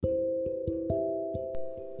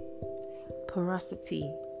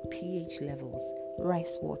porosity, pH levels,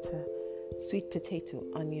 rice water, sweet potato,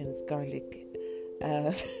 onions, garlic.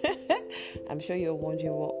 I'm sure you're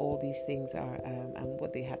wondering what all these things are and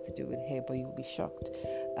what they have to do with hair, but you'll be shocked.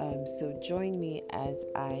 So join me as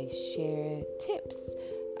I share tips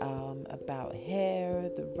about hair,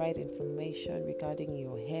 the right information regarding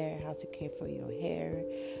your hair, how to care for your hair,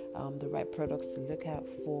 the right products to look out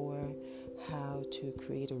for, how to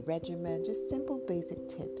create a regimen, just simple basic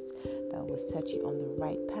tips that will set you on the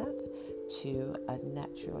right path to a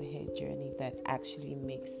natural hair journey that actually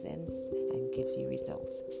makes sense and gives you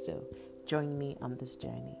results. So join me on this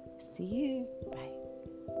journey. See you. Bye.